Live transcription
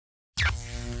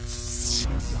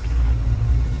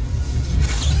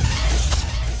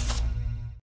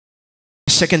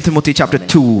2 Timothy chapter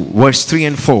 2 verse 3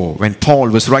 and 4, when Paul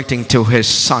was writing to his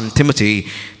son Timothy,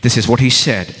 this is what he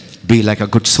said: be like a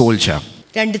good soldier.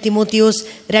 2 Timotheos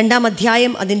 2-ാം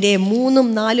അധ്യായം അതിൻ്റെ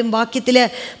 3-4 വാക്യത്തില്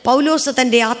പൗലോസ്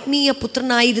തൻ്റെ ആത്മീയ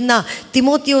പുത്രനായിരുന്ന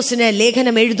തിമോത്തിയോസിന്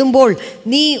ലേഖനം എഴുതുമ്പോൾ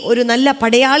നീ ഒരു നല്ല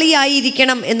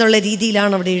പടയാളിയായിരിക്കണം എന്നുള്ള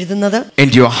രീതിയിലാണ് അവിടെ എഴുതുന്നത്.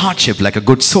 Endure hardship like a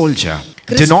good soldier.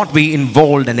 Do not be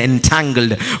involved and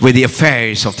entangled with the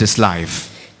affairs of this life.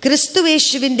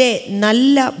 ക്രിസ്തുവേശുവിൻ്റെ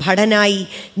നല്ല ഭടനായി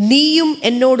നീയും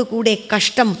എന്നോട് കൂടെ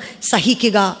കഷ്ടം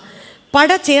സഹിക്കുക. പട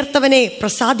ചേർത്തവനെ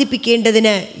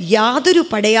പ്രസാദിപ്പിക്കേണ്ടതിന് യാതൊരു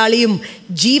പടയാളിയും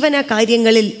ജീവന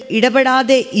കാര്യങ്ങളിൽ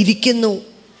ഇടപെടാതെ ഇരിക്കുന്നു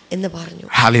എന്ന് പറഞ്ഞു.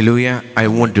 Hallelujah. I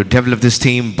want to develop this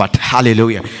theme, but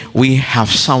hallelujah, we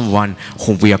have someone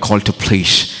whom we are called to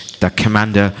please, the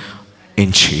commander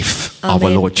in chief, our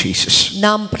Lord Jesus.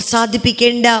 നാം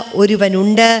പ്രസാദിപ്പിക്കേണ്ട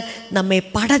ഒരുവനുണ്ട്, നമ്മെ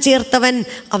പട ചേർത്തവൻ,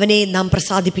 അവനെ നാം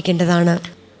പ്രസാദിപ്പിക്കേണ്ടതാണ്.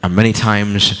 And many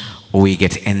times we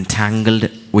get entangled,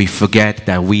 we forget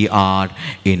that we are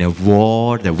in a war,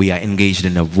 that we are engaged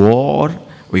in a war.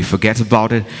 We forget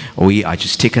about it. We are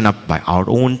just taken up by our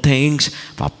own things.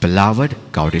 But beloved,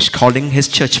 God is calling his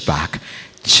church back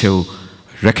to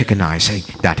recognizing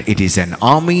that it is an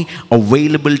army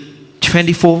available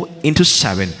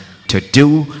 24/7 to do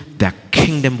the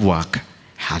kingdom work.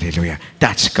 Hallelujah.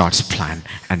 That's God's plan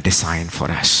and design for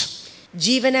us.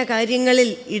 ജീവന കാര്യങ്ങളിൽ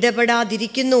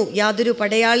ഇടപെടാതിരിക്കുന്നു യാതൊരു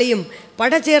പടയാളിയും,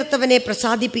 പട ചേർത്തവനെ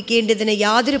പ്രസാദിപ്പിക്കേണ്ടതിന്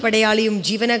യാതൊരു പടയാളിയും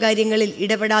ജീവനകാര്യങ്ങളിൽ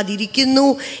ഇടപെടാതിരിക്കുന്നു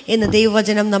എന്ന്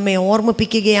ദൈവവചനം നമ്മെ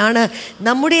ഓർമ്മിപ്പിക്കുകയാണ്.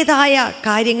 നമ്മുടേതായ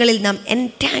കാര്യങ്ങളിൽ നാം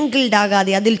എൻടാങ്കിൾഡ്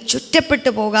ആകാതെ, അതിൽ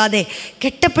ചുറ്റപ്പെട്ടു പോകാതെ,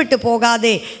 കെട്ടപ്പെട്ടു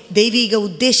പോകാതെ ദൈവിക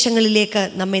ഉദ്ദേശങ്ങളിലേക്ക്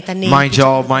നമ്മെ തന്നെ, my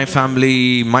job, my family,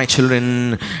 my children,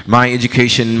 my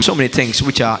education, so many things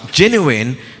which are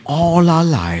genuine all our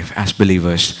life as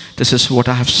believers. This is what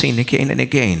I have seen again and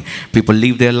again. People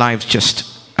live their lives just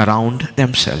around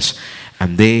themselves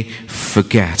and they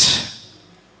forget,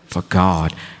 for God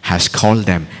has called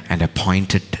them and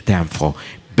appointed them for.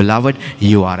 Beloved,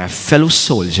 you are a fellow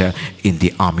soldier in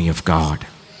the army of God.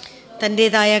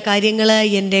 തൻ്റേതായ കാര്യങ്ങൾ,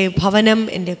 എൻ്റെ ഭവനം,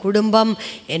 എൻ്റെ കുടുംബം,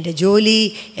 എൻ്റെ ജോലി,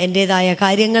 എൻ്റേതായ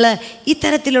കാര്യങ്ങൾ,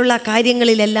 ഇത്തരത്തിലുള്ള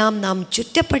കാര്യങ്ങളിലെല്ലാം നാം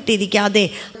ചുറ്റപ്പെട്ടിരിക്കാതെ,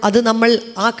 അത് നമ്മൾ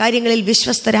ആ കാര്യങ്ങളിൽ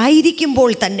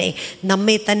വിശ്വസ്തരായിരിക്കുമ്പോൾ തന്നെ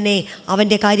നമ്മെ തന്നെ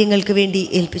അവൻ്റെ കാര്യങ്ങൾക്ക് വേണ്ടി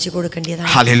ഏൽപ്പിച്ചു കൊടുക്കേണ്ടതാണ്.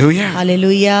 Hallelujah.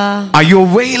 Hallelujah. Are you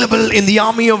available in the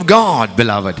army of God,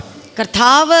 beloved?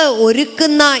 കർത്താവ്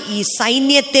ഒരുക്കുന്ന ഈ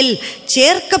സൈന്യത്തിൽ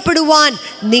ചേർക്കപ്പെടുവാൻ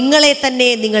നിങ്ങളെ തന്നെ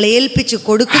നിങ്ങൾ ഏൽപ്പിച്ചു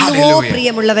കൊടുക്കുന്നുവോ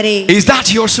പ്രിയമുള്ളവരെ? Is that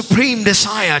your supreme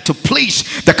desire to please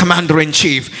the commander in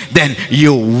chief? Then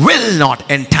you will not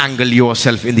entangle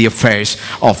yourself in the affairs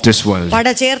of this world.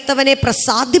 പട ചേർത്തവനെ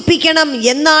പ്രസാദിപ്പിക്കണം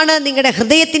എന്നാണ് നിങ്ങളുടെ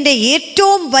ഹൃദയത്തിന്റെ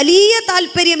ഏറ്റവും വലിയ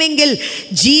താല്പര്യമെങ്കിൽ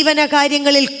ജീവന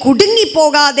കാര്യങ്ങളിൽ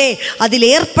കുടുങ്ങിപ്പോകാതെ അതിൽ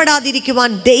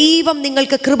ഏർപ്പെടാതിരിക്കുവാൻ ദൈവം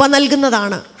നിങ്ങൾക്ക് കൃപ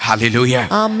നൽകുന്നതാണ്. Hallelujah.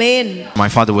 Amen. My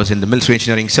father was in the military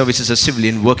engineering service as a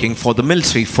civilian working for the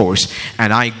military force, and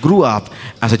I grew up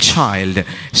as a child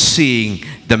seeing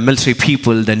the military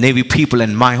people, the navy people,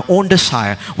 and my own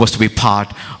desire was to be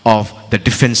part of the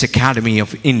Defense Academy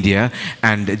of India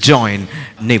and join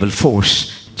naval force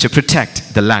to protect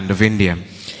the land of India.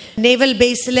 Naval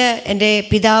ബേസിൽ എൻ്റെ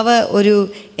പിതാവ് ഒരു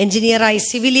എൻജിനീയറായി,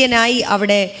 സിവിലിയനായി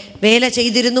അവിടെ വേല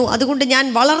ചെയ്തിരുന്നു. അതുകൊണ്ട് ഞാൻ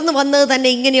വളർന്നു വന്നത് തന്നെ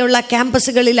ഇങ്ങനെയുള്ള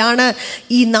ക്യാമ്പസുകളിലാണ്.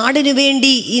 ഈ നാടിനു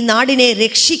വേണ്ടി, ഈ നാടിനെ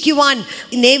രക്ഷിക്കുവാൻ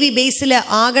നേവി ബേസിൽ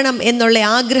ആകണം എന്നുള്ള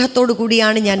ആഗ്രഹത്തോടു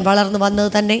കൂടിയാണ് ഞാൻ വളർന്നു വന്നത്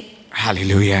തന്നെ.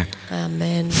 Hallelujah.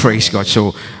 Amen. Praise God. So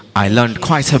I learned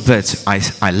quite a bit.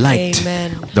 I liked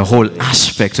the whole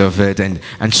aspect of it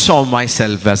and saw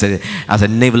myself as a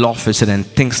naval officer and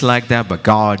things like that. But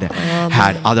God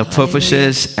had other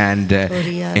purposes. And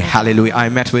hallelujah, I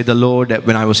met with the Lord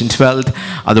when I was in 12th.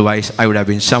 Otherwise, I would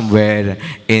have been somewhere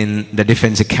in the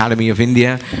Defense Academy of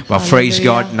India. But praise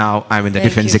God, now I'm in the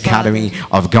Defense Academy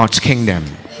of God's kingdom.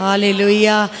 Hallelujah.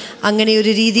 അങ്ങനെ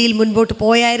ഒരു രീതിയിൽ മുൻപോട്ട്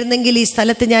പോയായിരുന്നെങ്കിൽ ഈ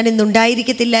സ്ഥലത്ത് ഞാൻ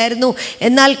ഇന്നുണ്ടായിരിക്കത്തില്ലായിരുന്നു.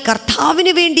 എന്നാൽ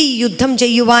കർത്താവിന് വേണ്ടി യുദ്ധം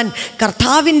ചെയ്യുവാൻ,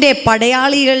 കർത്താവിൻ്റെ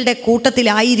പടയാളികളുടെ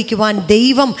കൂട്ടത്തിലായിരിക്കുവാൻ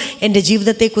ദൈവം എൻ്റെ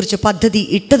ജീവിതത്തെക്കുറിച്ച് പദ്ധതി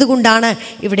ഇട്ടതുകൊണ്ടാണ്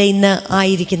ഇവിടെ ഇന്ന്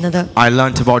ആയിരിക്കുന്നത്. I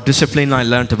learned about discipline, I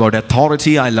learned about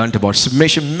authority, I learned about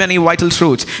submission, many vital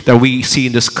truths that we see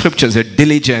in the scriptures, the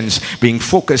diligence, being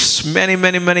focused,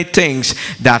 many things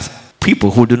that people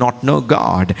who do not know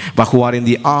God but who are in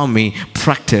the army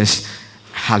practice.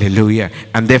 Hallelujah.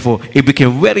 And therefore it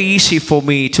became very easy for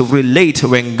me to relate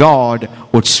when God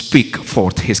would speak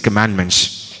forth his commandments.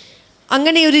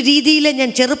 അങ്ങനെ ഒരു രീതിയിൽ ഞാൻ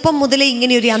ചെറുപ്പം മുതലേ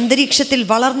ഇങ്ങനെ ഒരു അന്തരീക്ഷത്തിൽ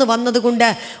വളർന്നു വന്നതുകൊണ്ട്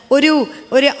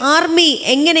ഒരു ആർമി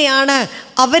എങ്ങനെയാണ്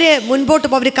അവര് മുൻപോട്ട്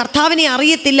അവർ കർത്താവിനെ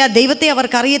അറിയത്തില്ല, ദൈവത്തെ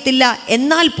അവർക്ക് അറിയത്തില്ല.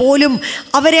 എന്നാൽ പോലും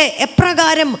അവരെ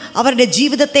എപ്രകാരം അവരുടെ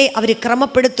ജീവിതത്തെ അവർ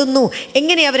ക്രമപ്പെടുത്തുന്നു,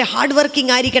 എങ്ങനെ അവർ ഹാർഡ്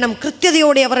വർക്കിംഗ് ആയിരിക്കണം,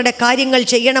 കൃത്യതയോടെ അവരുടെ കാര്യങ്ങൾ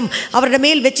ചെയ്യണം, അവരുടെ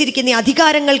മേൽ വെച്ചിരിക്കുന്ന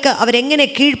അധികാരങ്ങൾക്ക് അവരെങ്ങനെ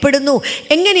കീഴ്പ്പെടുന്നു,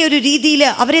 എങ്ങനെ ഒരു രീതിയിൽ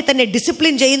അവരെ തന്നെ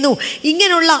ഡിസിപ്ലിൻ ചെയ്യുന്നു.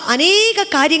 ഇങ്ങനെയുള്ള അനേക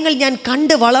കാര്യങ്ങൾ ഞാൻ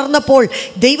കണ്ട് വളർന്നപ്പോൾ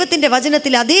ദൈവത്തിൻ്റെ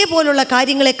വചനത്തിൽ അതേപോലുള്ള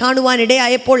കാര്യങ്ങളെ കാണുവാൻ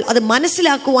ഇടയായപ്പോൾ അത്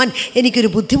മനസ്സിലാക്കുവാൻ എനിക്കൊരു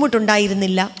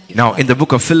ബുദ്ധിമുട്ടുണ്ടായിരുന്നില്ല. Now in the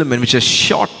book of Philemon, which is a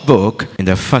short book, in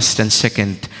the first and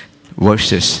second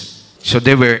verses, so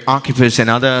there were Archippus and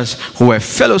others who were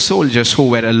fellow soldiers who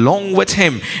were along with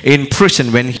him in prison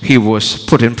when he was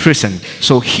put in prison.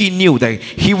 So he knew that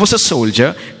he was a soldier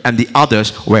and the others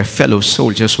were fellow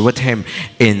soldiers with him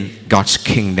in God's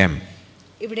kingdom.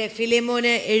 ഇവിടെ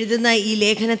ഫിലേമോന് എഴുതുന്ന ഈ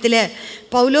ലേഖനത്തിൽ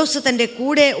പൗലോസ് തൻ്റെ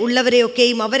കൂടെ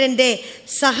ഉള്ളവരെയൊക്കെയും അവരെൻ്റെ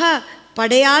സഹ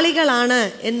പടയാളികളാണ്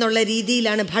എന്നുള്ള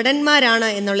രീതിയിലാണ്, ഭടന്മാരാണ്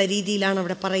എന്നുള്ള രീതിയിലാണ്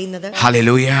അവിടെ പറയുന്നത്.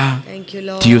 Hallelujah. Thank you,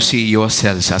 Lord. Do you see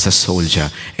yourselves as a soldier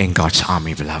in God's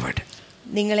army, beloved?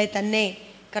 നിങ്ങളെ തന്നെ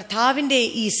കർത്താവിൻ്റെ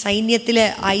ഈ സൈന്യത്തിൽ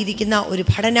ആയിരിക്കുന്ന ഒരു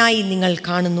ഭടനായി നിങ്ങൾ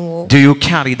കാണുന്നുവോ? Do you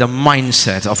carry the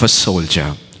mindset of a soldier?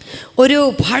 ഒരു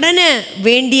ഭടന്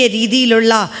വേണ്ടിയ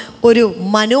രീതിയിലുള്ള ഒരു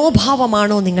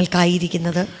മനോഭാവമാണോ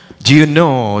നിങ്ങൾക്കായിരിക്കുന്നത്? Do you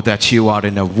know that you are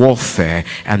in a warfare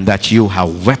and that you have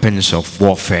weapons of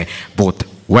warfare, both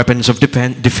weapons of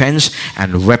defense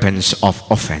and weapons of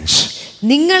offense?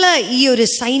 നിങ്ങൾ ഈ ഒരു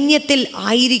സൈന്യത്തിൽ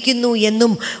ആയിരിക്കുന്നു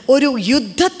എന്നും ഒരു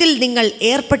യുദ്ധത്തിൽ നിങ്ങൾ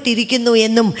ഏർപ്പെട്ടിരിക്കുന്നു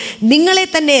എന്നും നിങ്ങളെ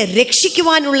തന്നെ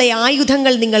രക്ഷിക്കുവാനുള്ള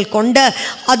ആയുധങ്ങൾ നിങ്ങൾക്കുണ്ട്,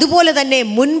 അതുപോലെ തന്നെ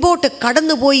മുൻപോട്ട്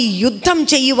കടന്നുപോയി യുദ്ധം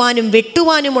ചെയ്യുവാനും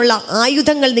വെട്ടുവാനുമുള്ള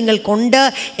ആയുധങ്ങൾ നിങ്ങൾക്കുണ്ട്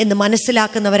എന്ന്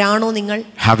മനസ്സിലാക്കുന്നവരാണോ നിങ്ങൾ?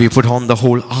 Have you put on the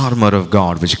whole armor of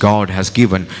God which God has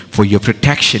given for your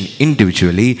protection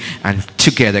individually and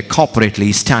together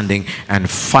corporately standing and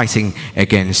fighting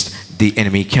against the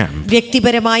enemy camp?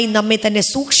 വ്യക്തിപരമായി നമ്മെ തന്നെ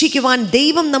സൂക്ഷിക്കുവാൻ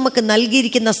ദൈവം നമുക്ക്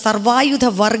നൽകിയിരിക്കുന്ന സർവായുധ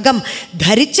വർഗം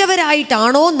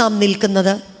ധരിച്ചവരായിട്ടാണോ നാം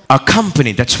നിൽക്കുന്നത്? A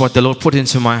company, that's what the Lord put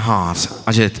into my heart.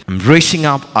 Ajit, I'm raising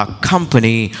up a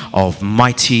company of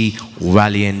mighty,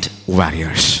 valiant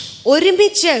warriors.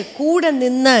 ഒരുമിച്ച് കൂടെ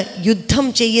നിന്ന് യുദ്ധം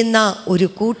ചെയ്യുന്ന ഒരു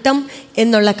കൂട്ടം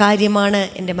എന്നുള്ള കാര്യമാണ്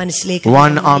എൻ്റെ മനസ്സിലേക്ക്.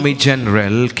 One army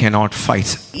general cannot fight.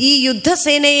 ഈ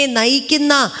യുദ്ധസേനയെ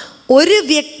നയിക്കുന്ന ഒരു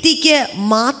വ്യക്തിക്ക്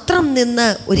മാത്രം നിന്ന്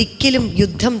ഒരിക്കലും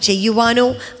യുദ്ധം ചെയ്യുവാനോ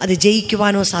അത്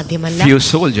ജയിക്കുവാനോ സാധ്യമല്ല. Few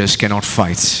soldiers cannot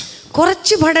fight.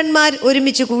 കുറച്ച് ഭടന്മാർ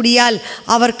ഒരുമിച്ച് കൂടിയാൽ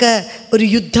അവർക്ക് ഒരു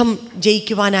യുദ്ധം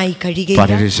ജയിക്കുവാനായി കഴിയുകയില്ല.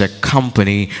 But it is a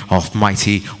company of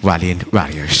mighty, valiant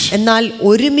warriors. എന്നാൽ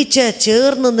ഒരുമിച്ച്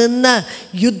ചേർന്ന് നിന്ന്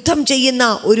യുദ്ധം ചെയ്യുന്ന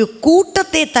ഒരു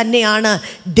കൂട്ടത്തെ തന്നെയാണ്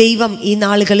ദൈവം ഈ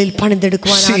നാളുകളിൽ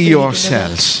പണിതെടുക്കുവാൻ See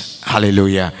yourselves,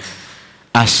 hallelujah,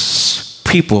 as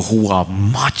people who are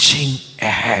marching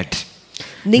ahead.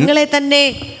 നിങ്ങളെ തന്നെ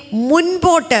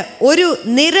മുൻപോട്ട് ഒരു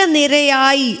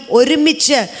നിരയായി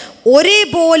ഒരുമിച്ച്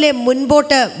ഒരേപോലെ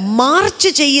മുൻപോട്ട് മാർച്ച്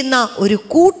ചെയ്യുന്ന ഒരു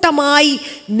കൂട്ടമായി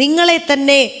നിങ്ങളെ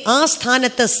തന്നെ ആ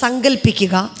സ്ഥാനത്ത്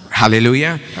സങ്കൽപ്പിക്കുക.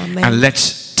 Hallelujah. Amen. And let's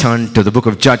turn to the book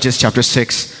of Judges chapter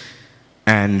 6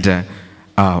 and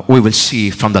we will see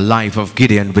from the life of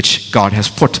Gideon, which God has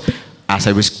put, as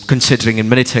I was considering and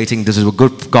meditating, this is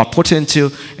what God put into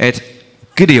it.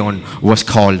 Gideon was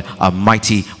called a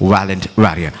mighty, valiant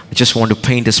warrior. I just want to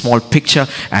paint a small picture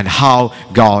and how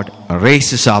God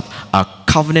raises up a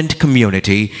covenant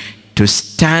community to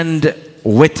stand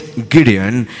with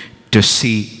Gideon to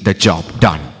see the job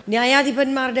done.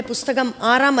 ന്യായാധിപന്മാരുടെ പുസ്തകം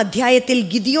 6-ാം അധ്യായത്തിൽ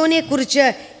ഗിദിയോനെ കുറിച്ച്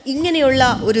ഇങ്ങനെയുള്ള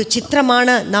ഒരു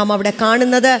ചിത്രമാണ് നാം അവിടെ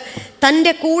കാണുന്നത്.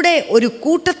 തൻ്റെ കൂടെ ഒരു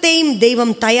കൂട്ടത്തെയും ദൈവം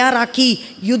തയ്യാറാക്കി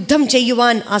യുദ്ധം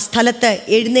ചെയ്യുവാൻ ആ സ്ഥലത്ത്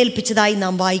എഴുന്നേൽപ്പിച്ചതായി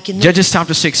നാം വായിക്കുന്നു. Judges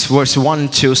chapter 6 verse 1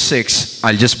 to 6.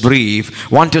 I'll just brief.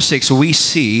 1 to 6 we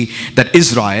see that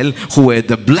Israel, who were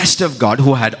the blessed of God,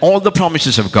 who had all the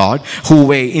promises of God, who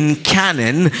were in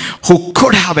Canaan, who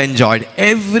could have enjoyed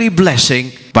every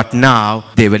blessing, but now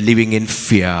they were living in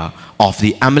fear of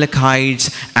the Amalekites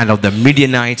and of the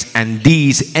Midianites, and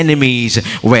these enemies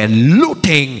were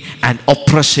looting and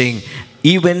oppressing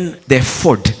even their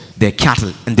food, their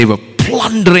cattle, and they were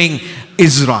plundering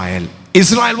Israel.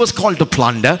 Israel was called to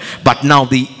plunder, but now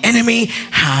the enemy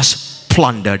has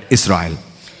plundered Israel.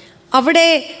 അവിടെ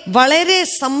വളരെ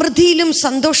സമൃദ്ധിയിലും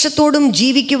സന്തോഷത്തോടും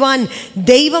ജീവിക്കുവാൻ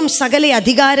ദൈവം സകല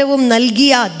അധികാരവും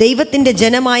നൽകിയ ദൈവത്തിൻ്റെ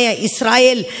ജനമായ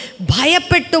ഇസ്രായേൽ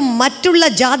ഭയപ്പെട്ടും മറ്റുള്ള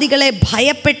ജാതികളെ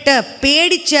ഭയപ്പെട്ട്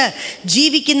പേടിച്ച്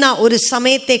ജീവിക്കുന്ന ഒരു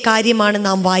സമയത്തെ കാര്യമാണ്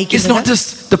നാം വായിക്കുന്നത്. It's not just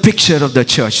the picture of the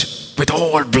church with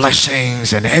all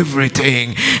blessings and everything,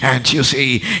 and you see,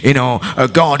 a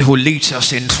God who leads us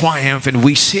in triumph, and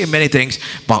we say many things,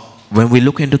 but when we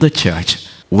look into the church,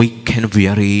 weak and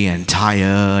weary and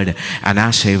tired, and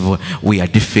as if we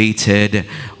are defeated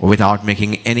without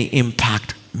making any impact.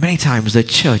 Many times the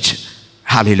church,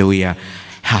 hallelujah,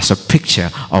 has a picture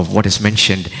of what is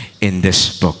mentioned in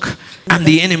this book. And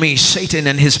the enemy, Satan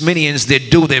and his minions, they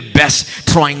do their best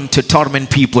trying to torment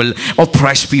people,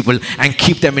 oppress people, and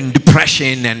keep them in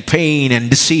depression and pain and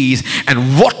disease and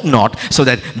whatnot, so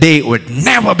that they would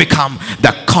never become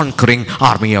the conquering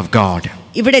army of God.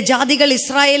 ഇവിടെ ജാതികൾ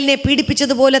ഇസ്രായേലിനെ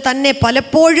പീഡിപ്പിച്ചതുപോലെ തന്നെ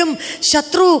പലപ്പോഴും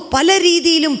ശത്രു പല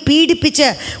രീതിയിലും പീഡിപ്പിച്ച്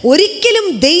ഒരിക്കലും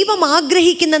ദൈവം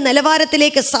ആഗ്രഹിക്കുന്ന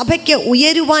നിലവാരത്തിലേക്ക് സഭയ്ക്ക്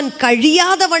ഉയരുവാൻ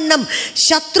കഴിയാതെ വണ്ണം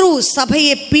ശത്രു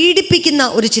സഭയെ പീഡിപ്പിക്കുന്ന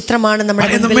ഒരു ചിത്രമാണ് നമ്മുടെ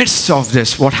മുൻപിൽ. In the midst of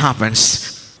this, what happens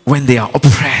when they are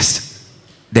oppressed?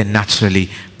 Then naturally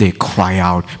they cry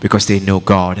out, because they know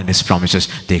God and His promises.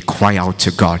 They cry out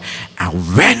to God, and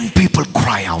when people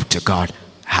cry out to God,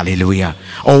 hallelujah,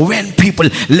 or when people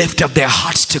lift up their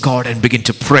hearts to God and begin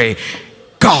to pray,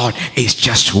 God is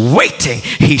just waiting.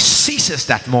 He seizes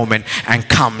that moment and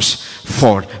comes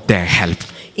for their help.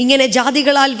 ഇങ്ങനെ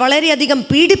ജാതികളാൽ വളരെയധികം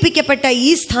പീഡിപ്പിക്കപ്പെട്ട ഈ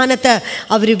സ്ഥാനത്ത്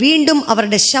അവർ വീണ്ടും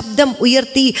അവരുടെ ശബ്ദം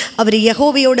ഉയർത്തി അവർ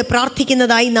യഹോവയോട്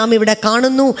പ്രാർത്ഥിക്കുന്നതായി നാം ഇവിടെ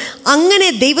കാണുന്നു. അങ്ങനെ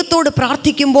ദൈവത്തോട്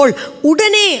പ്രാർത്ഥിക്കുമ്പോൾ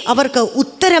ഉടനെ അവർക്ക്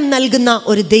ഉത്തരം നൽകുന്ന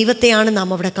ഒരു ദൈവത്തെയാണ്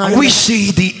നാം അവിടെ കാണുന്നത്. We see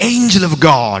the angel of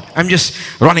God. I'm just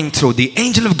running through the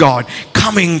angel of God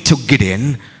coming to Gideon,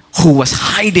 who was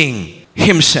hiding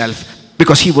himself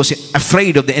because he was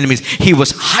afraid of the enemies. He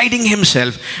was hiding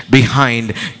himself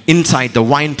inside the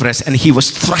wine press, and he was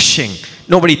threshing.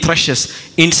 Nobody threshes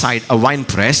inside a wine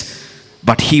press,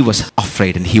 but he was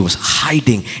afraid and he was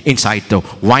hiding inside the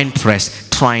wine press,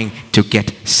 trying to get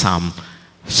some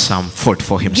food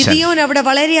for himself. Gideon അവിടെ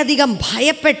വളരെയധികം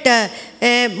ഭയപ്പെട്ട്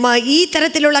ഈ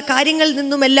തരത്തിലുള്ള കാര്യങ്ങളിൽ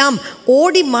നിന്നുമെല്ലാം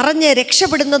ഓടി മറഞ്ഞ്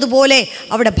രക്ഷപ്പെടുന്നത് പോലെ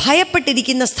അവിടെ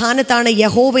ഭയപ്പെട്ടിരിക്കുന്ന സ്ഥാനത്താണ്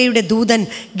യഹോവയുടെ ദൂതൻ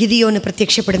ഗിദിയോന്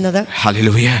പ്രത്യക്ഷപ്പെടുന്നത്.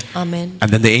 Hallelujah. Amen. And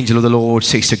then the angel of the Lord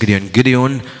says to Gideon,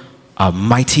 Gideon, a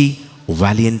mighty,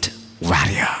 valiant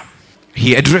warrior.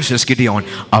 He addresses Gideon,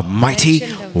 a mighty,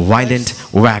 valiant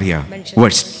warrior.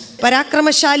 Words.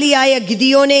 പരാക്രമശാലിയായ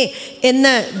ഗിദിയോനെ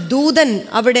എന്ന് ദൂതൻ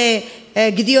അവിടെ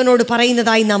ഗിദിയോനോട്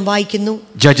പറയുന്നതായി നാം വായിക്കുന്നു.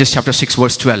 Judges chapter 6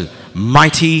 verse 12.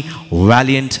 Mighty,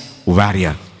 valiant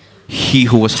warrior. He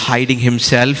who was hiding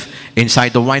himself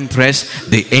inside the wine press,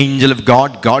 the angel of God,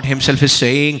 God himself is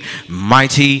saying,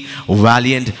 mighty,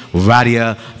 valiant warrior,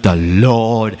 the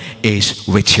Lord is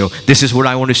with you. This is what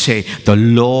I want to say. The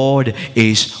Lord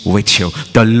is with you.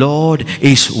 The Lord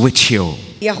is with you.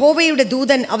 യഹോവയുടെ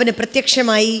ദൂതൻ അവന്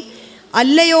പ്രത്യക്ഷമായി,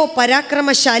 അല്ലയോ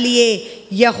പരാക്രമശാലിയെ,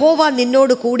 യഹോവ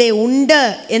നിന്നോട് കൂടെ ഉണ്ട്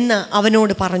എന്ന്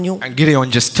അവനോട് പറഞ്ഞു. And Gideon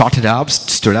just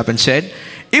stood up and said,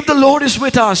 if the Lord is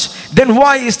with us, then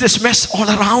why is this mess all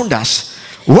around us?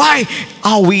 Why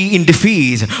are we in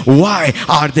defeat? Why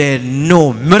are there no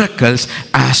miracles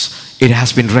as it has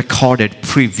been recorded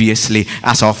previously,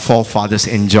 as our forefathers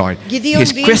enjoyed?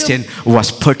 His question was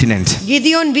pertinent.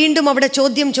 Gideon വീണ്ടും അവിടെ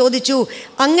ചോദ്യം ചോദിച്ചു,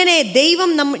 അങ്ങനെ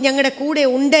ദൈവം ഞങ്ങളുടെ കൂടെ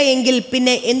ഉണ്ട് എങ്കിൽ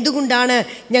പിന്നെ എന്തുകൊണ്ടാണ്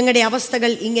ഞങ്ങളുടെ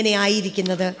അവസ്ഥകൾ ഇങ്ങനെ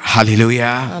ആയിരിക്കുന്നത്?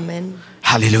 Hallelujah. Amen.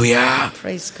 Hallelujah.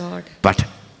 Praise God. But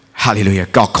hallelujah,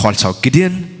 God calls out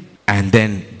Gideon and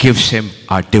then gives him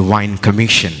a divine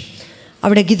commission.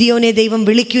 അവിടെ ഗിദിയോനെ ദൈവം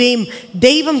വിളിക്കുകയും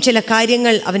ദൈവം ചില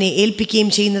കാര്യങ്ങൾ അവനെ ഏൽപ്പിക്കുകയും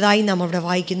ചെയ്യുന്നതായി നാം അവിടെ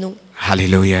വായിക്കുന്നു.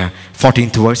 Hallelujah.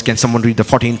 14th verse. Can someone read the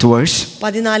 14th verse?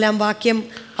 14ാം വാക്യം.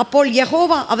 അപ്പോൾ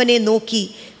യഹോവ അവനെ നോക്കി,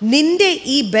 നിന്റെ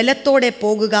ഈ ബലത്തോടെ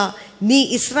പോകുക, നീ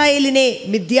ഇസ്രായേലിനെ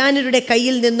മിദ്യാന്യരുടെ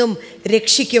കയ്യിൽ നിന്നും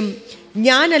രക്ഷിക്കും,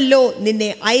 ഞാനല്ലോ നിന്നെ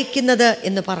അയക്കുന്നത്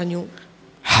എന്ന് പറഞ്ഞു.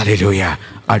 Hallelujah.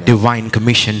 A divine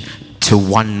commission to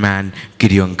one man,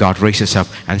 Gideon. God raises up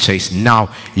and says, now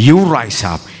you rise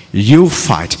up, you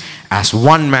fight as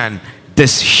one man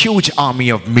this huge army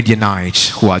of Midianites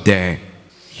who are there.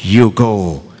 You go.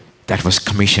 That was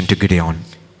commissioned to Gideon.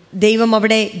 ദൈവം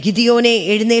അവിടെ ഗിദിയോനെ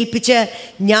എഴുന്നേൽപ്പിച്ച്,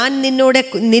 ഞാൻ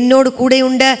നിന്നോട്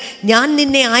കൂടെയുണ്ട്, ഞാൻ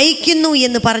നിന്നെ അയക്കുന്നു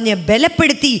എന്ന് പറഞ്ഞ്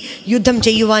ബലപ്പെടുത്തി യുദ്ധം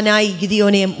ചെയ്യുവാനായി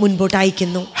ഗിദിയോനെ മുൻപോട്ട്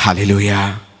അയക്കുന്നു. Hallelujah.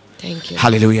 Thank you.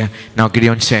 Hallelujah. Now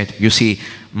Gideon said, you see,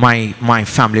 my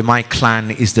family, my clan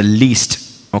is the least.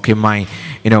 Okay,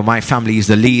 my family is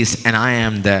the least, and I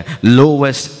am the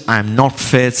lowest. I am not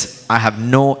fit. I have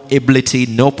no ability,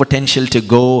 no potential to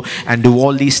go and do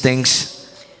all these things.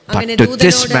 But to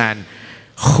this man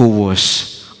who was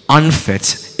unfit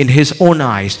in his own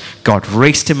eyes, God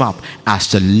raised him up as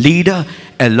the leader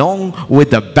along with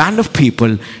the band of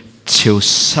people to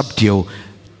subdue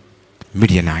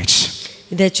Midianites.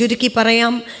 ഇത് ചുരുക്കി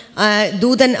പറയാം.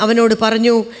 ദൂതൻ അവനോട്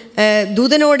പറഞ്ഞു,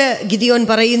 ദൂതനോട് Gideon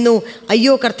പറയുന്നു,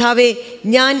 അയ്യോ കർത്താവേ,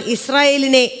 ഞാൻ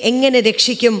ഇസ്രായേലിനെ എങ്ങനെ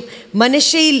രക്ഷിക്കും?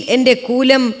 മനശ്ശയിൽ എൻ്റെ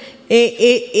കൂലം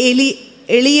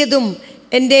എളിയതും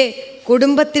എൻ്റെ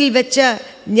കുടുംബത്തിൽ വെച്ച്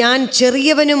ഞാൻ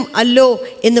ചെറിയവനും അല്ലോ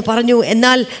എന്ന് പറഞ്ഞു.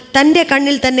 എന്നാൽ തൻ്റെ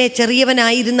കണ്ണിൽ തന്നെ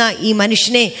ചെറിയവനായിരുന്ന ഈ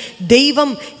മനുഷ്യനെ ദൈവം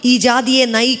ഈ ജാതിയെ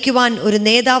നയിക്കുവാൻ ഒരു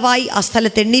നേതാവായി ആ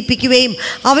സ്ഥലത്ത് എണ്ണീപ്പിക്കുകയും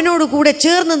അവനോട് കൂടെ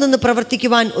ചേർന്ന് നിന്ന്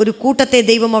പ്രവർത്തിക്കുവാൻ ഒരു കൂട്ടത്തെ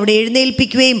ദൈവം അവിടെ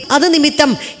എഴുന്നേൽപ്പിക്കുകയും അത്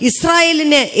നിമിത്തം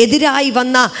ഇസ്രായേലിന് എതിരായി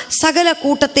വന്ന സകല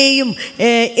കൂട്ടത്തെയും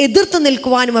എതിർത്ത്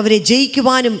നിൽക്കുവാനും അവരെ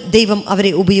ജയിക്കുവാനും ദൈവം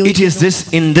അവരെ ഉപയോഗിച്ചു. It is this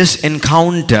in this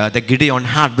encounter that Gideon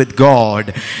had with God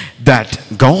that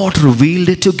God revealed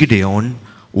it to Gideon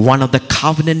one of the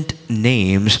covenant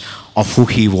names of who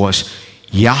he was,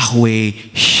 Yahweh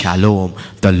Shalom,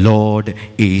 the Lord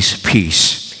is peace.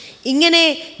 ഇങ്ങനെ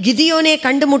ഗിദിയോനെ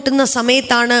കണ്ടുമുട്ടുന്ന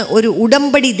സമയത്താണ് ഒരു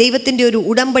ഉടമ്പടി, ദൈവത്തിൻ്റെ ഒരു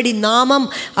ഉടമ്പടി നാമം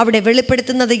അവിടെ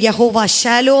വെളിപ്പെടുത്തുന്നത്. യഹോവ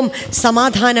ശാലോം,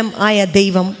 സമാധാനം ആയ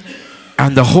ദൈവം.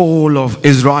 And the whole of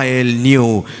Israel knew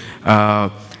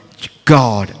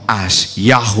God as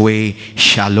Yahweh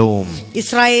Shalom.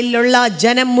 ഇസ്രായേലിലുള്ള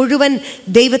ജനം മുഴുവൻ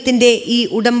ദൈവത്തിന്റെ ഈ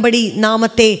ഉടമ്പടി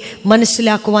നാമത്തെ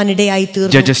മനസ്സിലാക്കുവാനിടയായി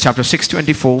തീർന്നു. Judges chapter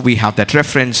 6:24 we have that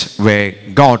reference where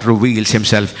God reveals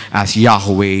himself as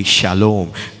Yahweh Shalom.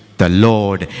 The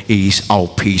Lord is our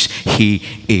peace. He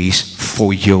is for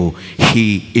you. He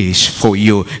is for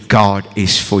you. God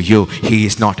is for you. He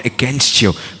is not against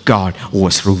you. God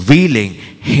was revealing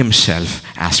himself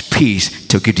as peace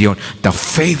to Gideon. The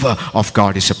favor of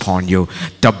God is upon you.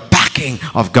 The backing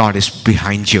of God is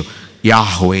behind you.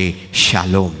 Yahweh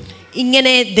Shalom.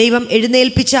 ഇങ്ങനെ ദൈവം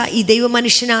എഴുന്നേൽപ്പിച്ച ഈ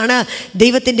ദൈവമനുഷ്യനാണ്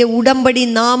ദൈവത്തിൻ്റെ ഉടമ്പടി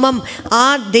നാമം. ആ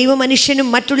ദൈവമനുഷ്യനും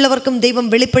മറ്റുള്ളവർക്കും ദൈവം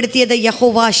വെളിപ്പെടുത്തിയത്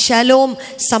യഹോവ ശലോം,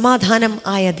 സമാധാനം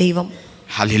ആയ ദൈവം.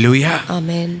 Hallelujah.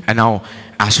 Amen. And now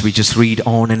as we just read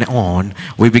on and on,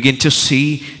 we begin to see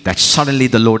that suddenly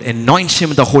the Lord anoints him,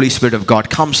 the Holy Spirit of God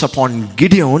comes upon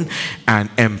Gideon and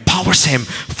empowers him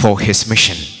for his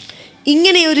mission.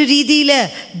 ഇങ്ങനെ ഒരു രീതിയിൽ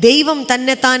ദൈവം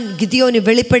തന്നെത്താൻ ഗിദിയോന്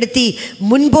വെളിപ്പെടുത്തി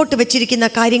മുൻപോട്ട് വെച്ചിരിക്കുന്ന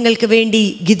കാര്യങ്ങൾക്ക് വേണ്ടി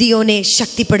ഗിദിയോനെ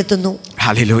ശക്തിപ്പെടുത്തുന്നു.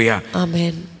 Hallelujah.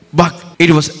 Amen. But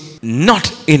it was not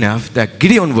enough that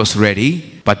Gideon was ready,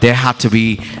 but there had to be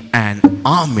an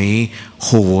army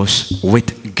who was with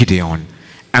Gideon.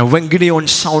 And when Gideon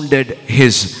sounded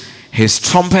his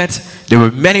trumpet, there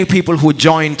were many people who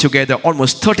joined together.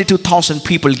 Almost 32,000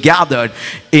 people gathered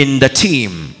in the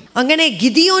team. അങ്ങനെ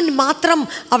Gideon മാത്രം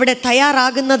അവിടെ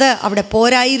തയ്യാറാകുന്നത് അവിടെ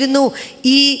പോരായിരുന്നു.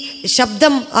 ഈ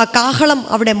ശബ്ദം, ആ കാഹളം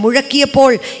അവിടെ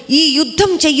മുഴക്കിയപ്പോൾ ഈ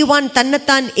യുദ്ധം ചെയ്യുവാൻ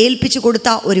തന്നെത്താൻ ഏൽപ്പിച്ചു കൊടുത്ത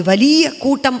ഒരു വലിയ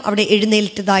കൂട്ടം അവിടെ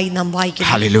എഴുന്നേൽറ്റതായി നാം വായിക്കുന്നു.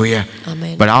 Hallelujah.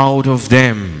 Amen. But out of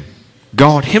them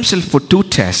God himself put two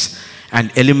tests and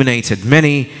eliminated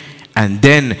many, and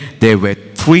then there were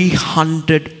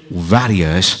 300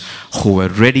 warriors who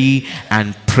were ready and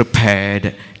prepared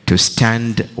to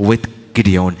stand with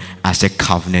Gideon as a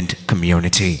covenant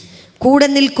community. കൂടെ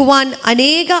നിൽക്കുവാൻ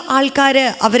അനേക ആൾക്കാര്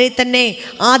അവരെ തന്നെ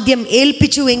ആദ്യം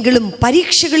ഏൽപ്പിച്ചു. എങ്കിലും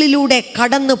പരീക്ഷകളിലൂടെ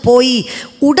കടന്നു പോയി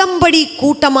ഉടമ്പടി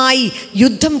കൂട്ടമായി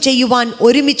യുദ്ധം ചെയ്യുവാൻ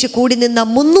ഒരുമിച്ച് കൂടി നിന്ന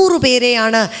 300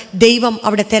 പേരെയാണ് ദൈവം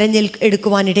അവിടെ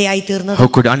തെരഞ്ഞെടുക്കുവാനിടയായി തീർന്നത്.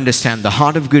 Who could understand the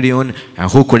heart of Gideon and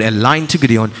who could align to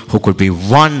Gideon, who could be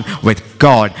one with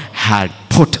God had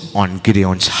put on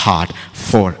Gideon's heart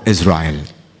for Israel.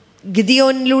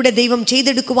 ഗിദിയോനിലൂടെ ദൈവം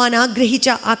ചെയ്തെടുക്കുവാൻ ആഗ്രഹിച്ച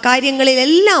ആ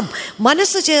കാര്യങ്ങളിലെല്ലാം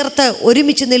മനസ്സ് ചേർത്ത്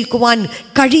ഒരുമിച്ച് നിൽക്കുവാൻ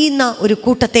കഴിയുന്ന ഒരു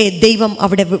കൂട്ടത്തെ ദൈവം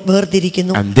അവിടെ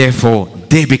വേർതിരിക്കുന്നു. And therefore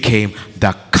they became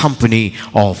the company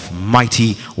of mighty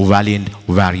valiant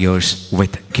warriors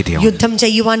with Gideon. യുദ്ധം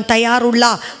ചെയ്യുവാൻ തയ്യാറുള്ള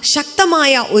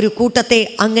ശക്തമായ ഒരു കൂട്ടത്തെ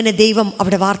അങ്ങനെ ദൈവം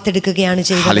അവിടെ വാർത്തെടുക്കുകയാണ്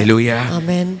ചെയ്തത്. Hallelujah.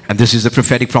 Amen. And this is the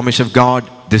prophetic promise of God.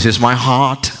 This is my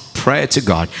heart prayer to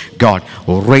God. God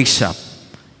will raise up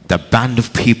the band of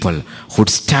people who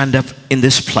would stand up in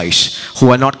this place, who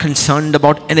are not concerned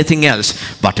about anything else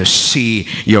but to see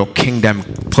your kingdom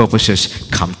purposes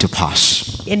come to pass.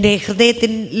 എൻ്റെ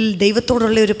ഹൃദയത്തിൽ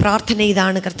ദൈവത്തോടുള്ള ഒരു പ്രാർത്ഥന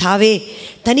ഇതാണ്. കർത്താവേ,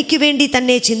 തനിക്ക് വേണ്ടി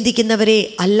തന്നെ ചിന്തിക്കുന്നവരെ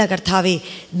അല്ല കർത്താവേ,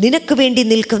 നിനക്ക് വേണ്ടി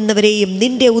നിൽക്കുന്നവരെയും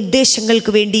നിന്റെ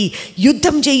ഉദ്ദേശങ്ങൾക്ക് വേണ്ടി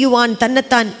യുദ്ധം ചെയ്യുവാൻ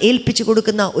തന്നെത്താൻ ഏൽപ്പിച്ചു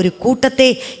കൊടുക്കുന്ന ഒരു കൂട്ടത്തെ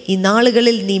ഈ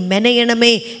നാളുകളിൽ നീ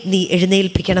മെനയണമേ, നീ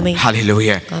എഴുന്നേൽപ്പിക്കണമേ.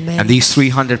 Hallelujah. Amen. And these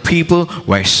 300 people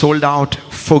were sold out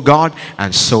for God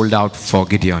and sold out for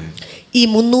Gideon. ഈ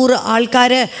 300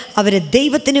 ആൾക്കാര് അവരെ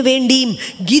ദൈവത്തിന് വേണ്ടിയും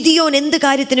ഗിദിയോൻ എന്ത്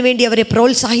കാര്യത്തിന് വേണ്ടി അവരെ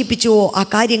പ്രോത്സാഹിപ്പിച്ചുവോ ആ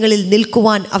കാര്യങ്ങളിൽ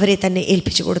നിൽക്കുവാൻ അവരെ തന്നെ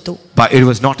ഏൽപ്പിച്ചു കൊടുത്തു. But it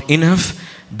was not enough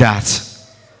that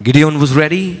Gideon was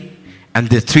ready and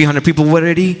the 300 people were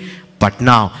ready, but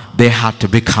now they had to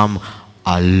become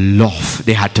a loaf.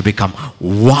 They had to become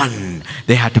one.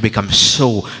 They had to become so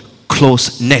close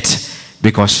knit,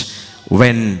 because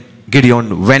when Gideon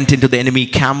went into the enemy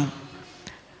camp,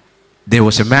 there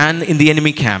was a man in the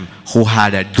enemy camp who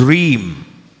had a dream.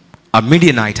 A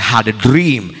Midianite had a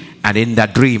dream, and in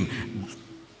that dream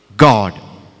God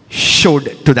showed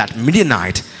to that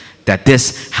Midianite that this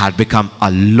had become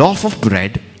a loaf of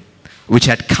bread which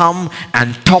had come and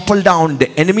toppled down the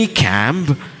enemy camp.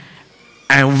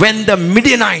 And when the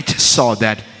Midianite saw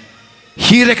that,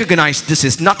 he recognized this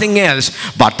is nothing else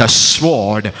but the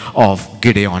sword of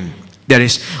Gideon.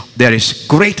 There is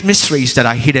great mysteries that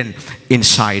are hidden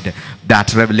inside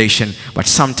that revelation, but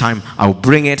sometime I'll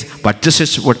bring it. But this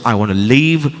is what I want to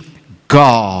leave.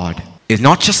 God is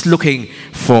not just looking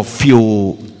for few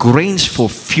grains, for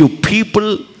few people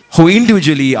who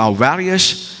individually are various,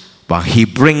 but he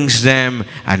brings them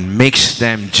and makes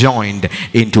them joined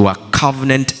into a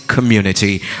covenant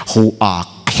community who are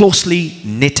closely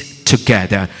knit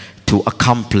together to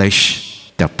accomplish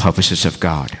the purposes of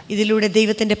God. ഇതിലൂടെ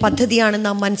ദൈവത്തിന്റെ പദ്ധതിയാണ്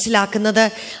നാം മനസ്സിലാക്കുന്നത്.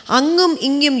 അങ്ങും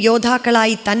ഇങ്ങും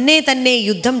യോദ്ധാക്കളായി തന്നെ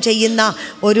യുദ്ധം ചെയ്യുന്ന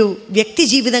ഒരു വ്യക്തി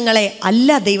ജീവിതങ്ങളെ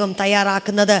അല്ല ദൈവം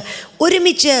തയ്യാറാക്കുന്നത്.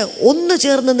 ഒരുമിച്ച് ഒന്നു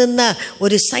ചേർന്ന് നിന്ന്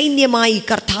ഒരു സൈന്യമായി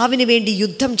കർത്താവിന് വേണ്ടി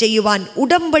യുദ്ധം ചെയ്യുവാൻ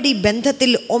ഉടമ്പടി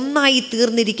ബന്ധത്തിൽ ഒന്നായി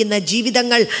തീർന്നിരിക്കുന്ന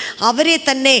ജീവിതങ്ങൾ, അവരെ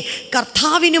തന്നെ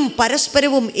കർത്താവിനും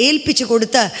പരസ്പരവും ഏൽപ്പിച്ചു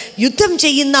കൊടുത്ത് യുദ്ധം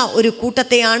ചെയ്യുന്ന ഒരു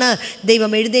കൂട്ടത്തെയാണ്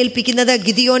ദൈവം എഴുന്നേൽപ്പിക്കുന്നത്.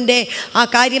 ഗിദിയോന്റെ ആ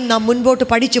കാര്യം നാം മുൻപോട്ട്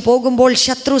പഠിച്ചു പോകുമ്പോൾ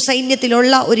ശത്രു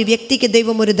സൈന്യത്തിലുള്ള ഒരു വ്യക്തിക്ക്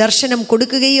ദൈവം ഒരു ദർശനം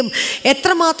കൊടുക്കുകയും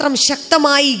എത്രമാത്രം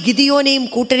ശക്തമായി ഗിദിയോനെയും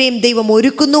കൂട്ടരെയും ദൈവം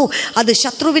ഒരുക്കുന്നു, അത്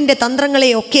ശത്രുവിൻ്റെ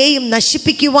തന്ത്രങ്ങളെയൊക്കെയും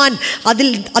നശിപ്പിക്കുവാൻ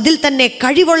അതിൽ തന്നെ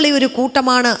കഴിവുള്ള ഒരു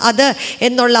കൂട്ടമാണ് അത്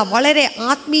എന്നുള്ള വളരെ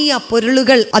ആത്മീയ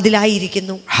പൊരുളുകൾ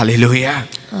അതിലായിരിക്കുന്നു. Hallelujah.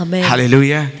 Amen.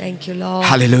 Hallelujah. Thank you, Lord.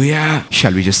 Hallelujah.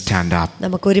 Shall we just stand up?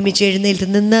 നമുക്ക് ഒരുമിച്ച് എഴുന്നേൽത്ത്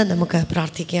നിന്ന് നമുക്ക്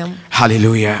പ്രാർത്ഥിക്കാം.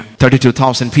 Hallelujah.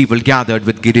 32,000 people gathered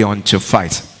with Gideon to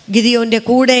fight. ഗിദിയോന്റെ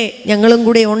കൂടെ ഞങ്ങളും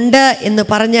കൂടെ ഉണ്ട് എന്ന്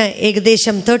പറഞ്ഞ്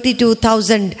ഏകദേശം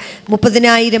 32,000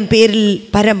 30,000 പേരിൽ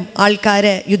പരം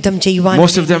ആൾക്കാര് യുദ്ധം ചെയ്യുവാൻ.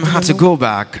 Most of them had to go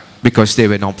back because they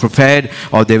were not prepared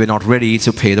or they were not ready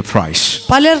to pay the price.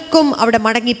 പലർക്കും അവിടെ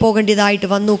മടങ്ങി പോകേണ്ടതായിട്ട്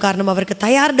വന്നു, കാരണം അവർക്ക്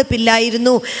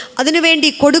തയ്യാറെടുപ്പില്ലായിരുന്നു. അതിനുവേണ്ടി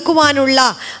കൊടുക്കുവാനുള്ള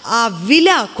ആ വില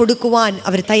കൊടുക്കുവാൻ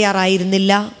അവർ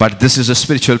തയ്യാറായിരുന്നില്ല. But this is a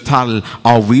spiritual parallel.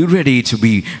 Are we ready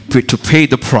to pay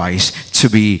the price to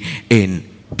be in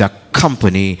the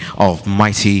company of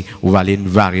mighty valiant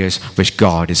warriors which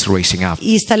God is raising up?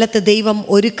 ഈ സ്ഥലത്ത് ദൈവം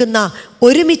ഒരുക്കുന്ന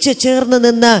ഒരുമിച്ച് ചേർന്ന്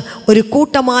നിന്ന് ഒരു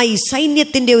കൂട്ടമായി,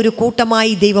 സൈന്യത്തിന്റെ ഒരു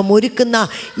കൂട്ടമായി ദൈവം ഒരുക്കുന്ന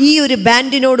ഈ ഒരു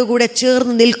ബാൻഡിനോടുകൂടെ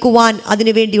ചേർന്ന് നിൽക്കുവാൻ,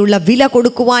 അതിനുവേണ്ടിയുള്ള വില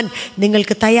കൊടുക്കുവാൻ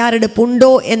നിങ്ങൾക്ക്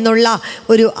തയ്യാറെടുപ്പുണ്ടോ എന്നുള്ള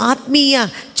ഒരു ആത്മീയ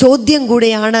ചോദ്യം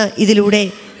കൂടെയാണ് ഇതിലൂടെ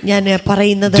ഞാൻ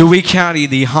പറയുന്നത്. Do we carry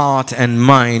the heart and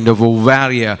mind of a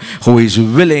warrior who is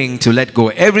willing to let go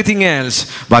everything else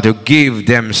but to give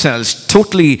themselves,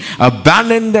 totally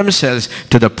abandon themselves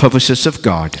to the purposes of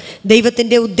God?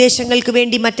 ദൈവത്തിന്റെ ഉദ്ദേശങ്ങൾക്ക്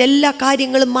വേണ്ടി മറ്റെല്ലാ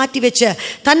കാര്യങ്ങളും മാറ്റിവെച്ച്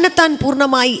തന്നെത്താൻ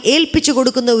പൂർണ്ണമായി ഏൽപ്പിച്ചു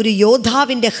കൊടുക്കുന്ന ഒരു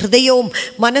യോദ്ധാവിന്റെ ഹൃദയവും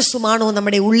മനസ്സുമാണോ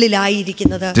നമ്മുടെ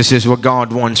ഉള്ളിലായിരിക്കുന്നത്? This is what God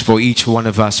wants for each one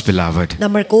of us, beloved.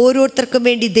 നമ്മൾക്ക് ഓരോരുത്തർക്കും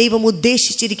വേണ്ടി ദൈവം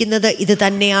ഉദ്ദേശിച്ചിരിക്കുന്നത് ഇത്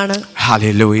തന്നെയാണ്.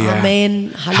 Hallelujah. Amen.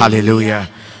 Hallelujah.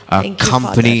 A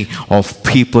company of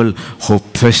people who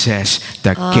possess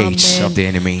the gates of the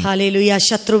enemy. Hallelujah.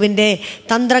 ശത്രുവിന്റെ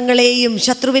തന്ത്രങ്ങളെയും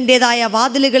ശത്രുവിൻ്റെതായ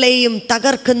വാതിലുകളെയും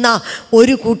തകർക്കുന്ന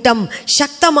ഒരു കൂട്ടം,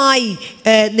 ശക്തമായി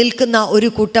നിൽക്കുന്ന ഒരു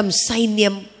കൂട്ടം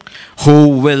സൈന്യം, who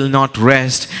will not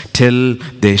rest till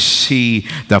they see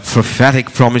the prophetic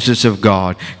promises of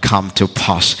God come to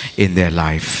pass in their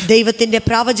life. ദൈവത്തിന്റെ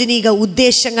പ്രാവചനിക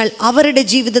ഉദ്ദേശങ്ങൾ അവരുടെ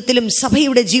ജീവിതത്തിലും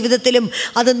സഭയുടെ ജീവിതത്തിലും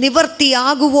അത്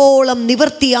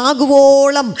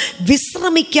നിവർത്തിയാകുവോളം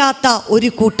വിശ്രമിക്കാത്ത ഒരു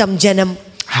കൂട്ടം ജനം.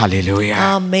 Hallelujah.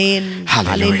 Amen.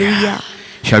 Hallelujah.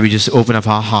 Shall we just open up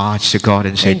our hearts to God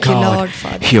and say, Thank you, God, Lord,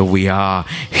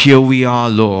 here we are,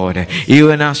 Lord.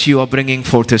 Even as you are bringing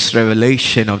forth this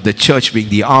revelation of the church being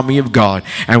the army of God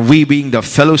and we being the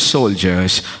fellow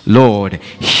soldiers, Lord,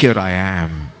 here I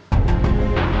am.